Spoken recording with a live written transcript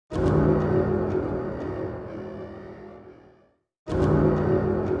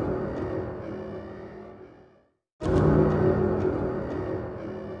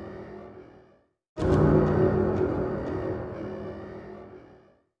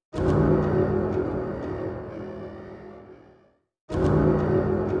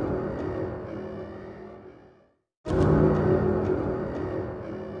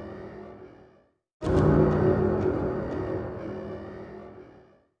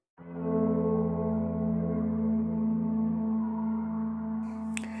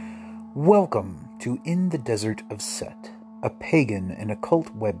Welcome to In the Desert of Set, a pagan and occult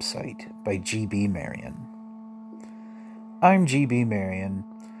website by G.B. Marion. I'm G.B. Marion.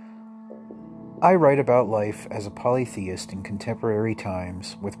 I write about life as a polytheist in contemporary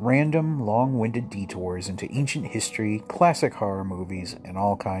times with random, long-winded detours into ancient history, classic horror movies, and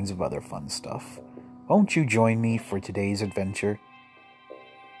all kinds of other fun stuff. Won't you join me for today's adventure?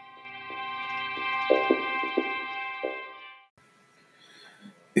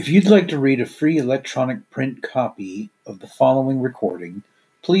 If you'd like to read a free electronic print copy of the following recording,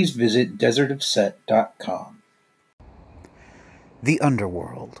 please visit desertofset.com. The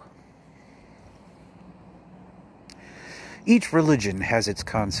Underworld. Each religion has its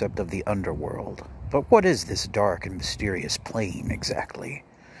concept of the underworld, but what is this dark and mysterious plane exactly?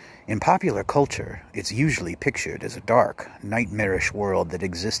 In popular culture, it's usually pictured as a dark, nightmarish world that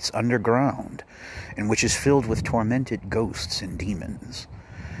exists underground, and which is filled with tormented ghosts and demons.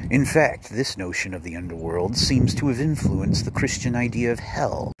 In fact, this notion of the underworld seems to have influenced the Christian idea of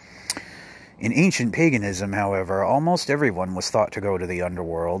hell. In ancient paganism, however, almost everyone was thought to go to the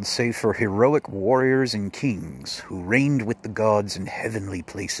underworld, save for heroic warriors and kings who reigned with the gods in heavenly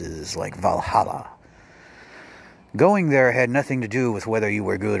places like Valhalla. Going there had nothing to do with whether you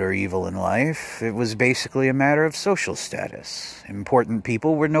were good or evil in life. It was basically a matter of social status. Important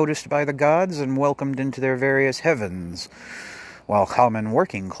people were noticed by the gods and welcomed into their various heavens, while common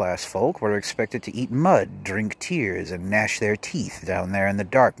working-class folk were expected to eat mud, drink tears, and gnash their teeth down there in the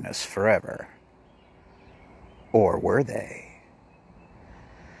darkness forever. Or were they?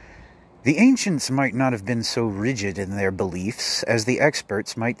 The ancients might not have been so rigid in their beliefs as the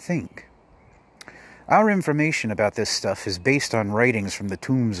experts might think. Our information about this stuff is based on writings from the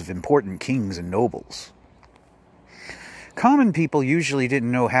tombs of important kings and nobles. Common people usually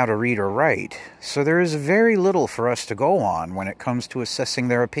didn't know how to read or write, so there is very little for us to go on when it comes to assessing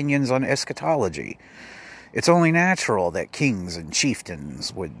their opinions on eschatology. It's only natural that kings and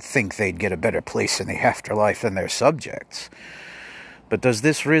chieftains would think they'd get a better place in the afterlife than their subjects. But does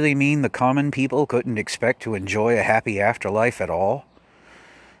this really mean the common people couldn't expect to enjoy a happy afterlife at all?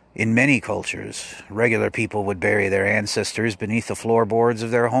 In many cultures, regular people would bury their ancestors beneath the floorboards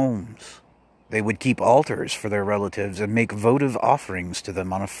of their homes. They would keep altars for their relatives and make votive offerings to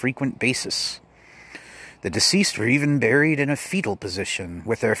them on a frequent basis. The deceased were even buried in a fetal position,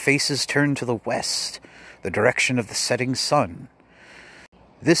 with their faces turned to the west, the direction of the setting sun.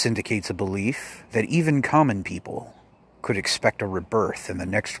 This indicates a belief that even common people could expect a rebirth in the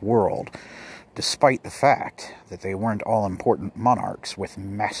next world, despite the fact that they weren't all-important monarchs with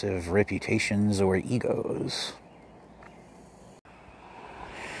massive reputations or egos.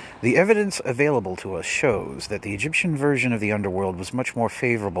 The evidence available to us shows that the Egyptian version of the underworld was much more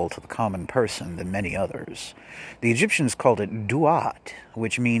favorable to the common person than many others. The Egyptians called it Duat,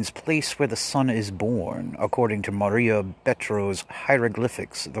 which means place where the sun is born, according to Maria Betro's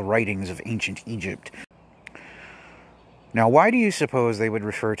hieroglyphics, the writings of ancient Egypt. Now, why do you suppose they would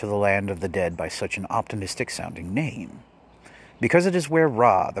refer to the land of the dead by such an optimistic-sounding name? Because it is where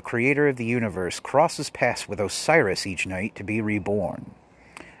Ra, the creator of the universe, crosses paths with Osiris each night to be reborn.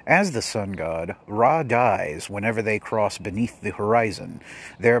 As the sun god, Ra dies whenever they cross beneath the horizon,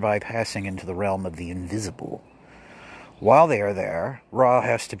 thereby passing into the realm of the invisible. While they are there, Ra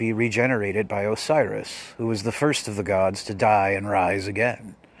has to be regenerated by Osiris, who is the first of the gods to die and rise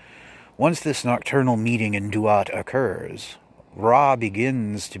again. Once this nocturnal meeting in Duat occurs, Ra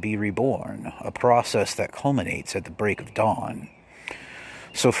begins to be reborn, a process that culminates at the break of dawn.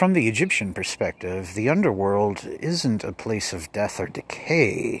 So from the Egyptian perspective, the underworld isn't a place of death or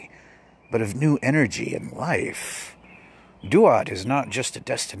decay, but of new energy and life. Duat is not just a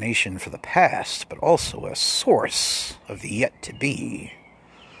destination for the past, but also a source of the yet-to-be.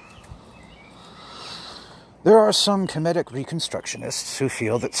 There are some Kemetic reconstructionists who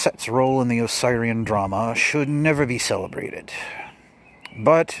feel that Set's role in the Osirian drama should never be celebrated.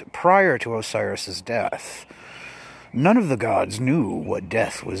 But prior to Osiris's death, none of the gods knew what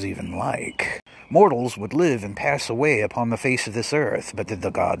death was even like. Mortals would live and pass away upon the face of this earth, but did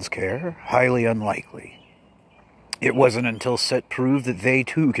the gods care? Highly unlikely. It wasn't until Set proved that they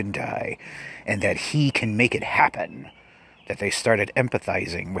too can die, and that he can make it happen, that they started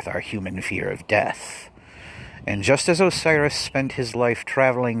empathizing with our human fear of death. And just as Osiris spent his life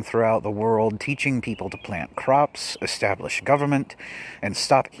traveling throughout the world, teaching people to plant crops, establish government, and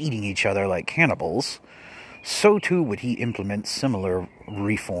stop eating each other like cannibals, so too would he implement similar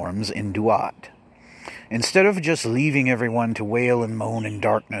reforms in Duat. Instead of just leaving everyone to wail and moan in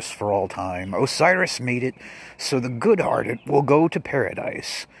darkness for all time, Osiris made it so the good-hearted will go to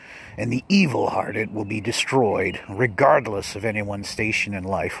paradise, and the evil-hearted will be destroyed, regardless of anyone's station in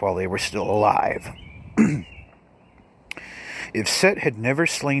life while they were still alive. If Set had never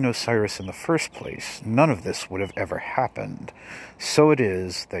slain Osiris in the first place, none of this would have ever happened. So it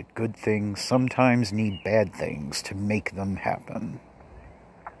is that good things sometimes need bad things to make them happen.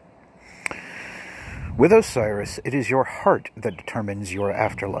 With Osiris, it is your heart that determines your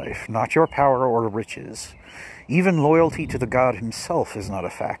afterlife, not your power or riches. Even loyalty to the god himself is not a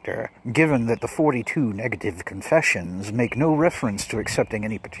factor, given that the 42 negative confessions make no reference to accepting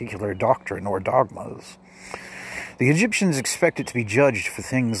any particular doctrine or dogmas. The Egyptians expect it to be judged for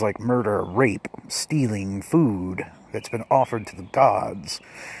things like murder, rape, stealing food that's been offered to the gods,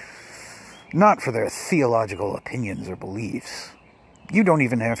 not for their theological opinions or beliefs. You don't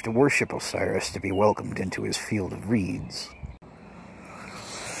even have to worship Osiris to be welcomed into his field of reeds.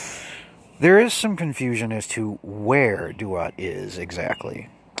 There is some confusion as to where Duat is exactly.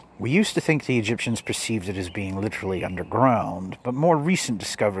 We used to think the Egyptians perceived it as being literally underground, but more recent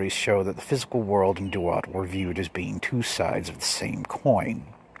discoveries show that the physical world and Duat were viewed as being two sides of the same coin.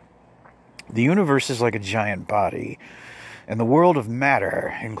 The universe is like a giant body, and the world of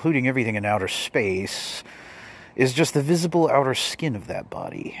matter, including everything in outer space, is just the visible outer skin of that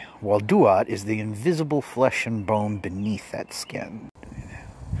body, while Duat is the invisible flesh and bone beneath that skin.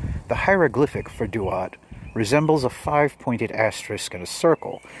 The hieroglyphic for Duat resembles a 5-pointed asterisk in a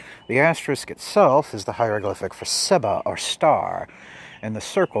circle. The asterisk itself is the hieroglyphic for Seba, or star, and the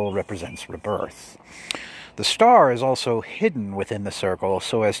circle represents rebirth. The star is also hidden within the circle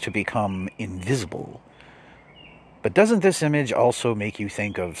so as to become invisible. But doesn't this image also make you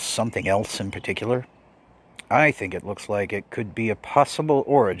think of something else in particular? I think it looks like it could be a possible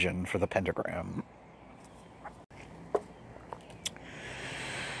origin for the pentagram.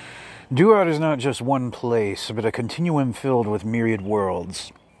 Duat is not just one place, but a continuum filled with myriad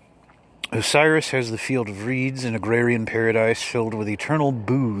worlds. Osiris has the field of reeds, an agrarian paradise filled with eternal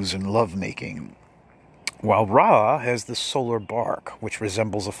booze and lovemaking, while Ra has the solar bark, which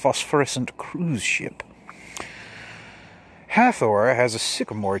resembles a phosphorescent cruise ship. Hathor has a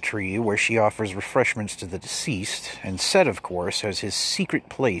sycamore tree where she offers refreshments to the deceased, and Set, of course, has his secret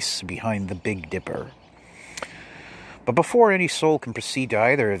place behind the Big Dipper. But before any soul can proceed to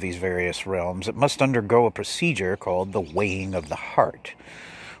either of these various realms, it must undergo a procedure called the weighing of the heart,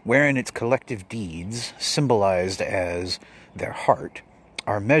 wherein its collective deeds, symbolized as their heart,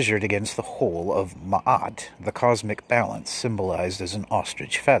 are measured against the whole of Ma'at, the cosmic balance, symbolized as an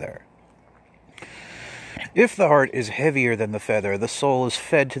ostrich feather. If the heart is heavier than the feather, the soul is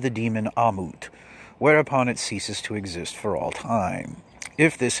fed to the demon Amut, whereupon it ceases to exist for all time.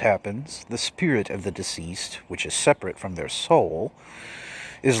 If this happens, the spirit of the deceased, which is separate from their soul,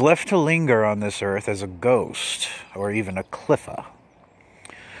 is left to linger on this earth as a ghost, or even a cliffa.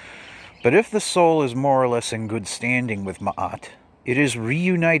 But if the soul is more or less in good standing with Ma'at, it is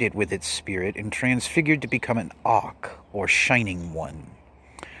reunited with its spirit and transfigured to become an Ak, or Shining One.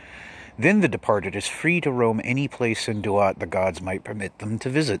 Then the departed is free to roam any place in Duat the gods might permit them to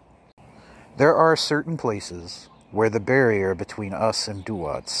visit. There are certain places where the barrier between us and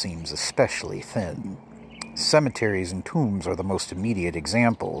Duat seems especially thin. Cemeteries and tombs are the most immediate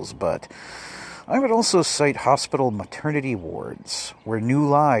examples, but I would also cite hospital maternity wards, where new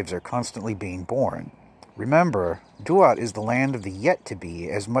lives are constantly being born. Remember, Duat is the land of the yet-to-be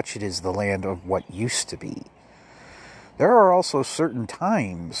as much as it is the land of what used to be. There are also certain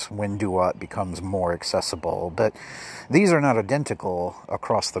times when Duat becomes more accessible, but these are not identical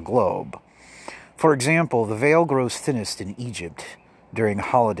across the globe. For example, the veil grows thinnest in Egypt during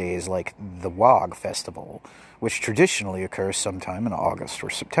holidays like the Wag festival, which traditionally occurs sometime in August or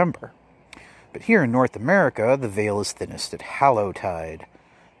September. But here in North America, the veil is thinnest at Hallowtide.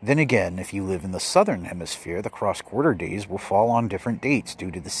 Then again, if you live in the southern hemisphere, the cross-quarter days will fall on different dates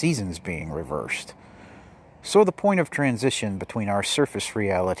due to the seasons being reversed. So the point of transition between our surface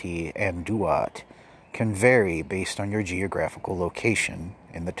reality and Duat can vary based on your geographical location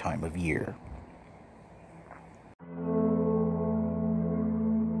and the time of year.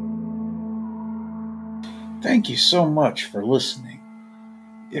 Thank you so much for listening.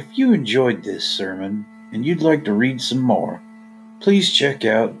 If you enjoyed this sermon and you'd like to read some more, please check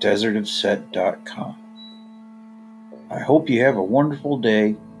out desertofset.com. I hope you have a wonderful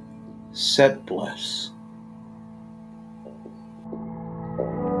day. Set bless.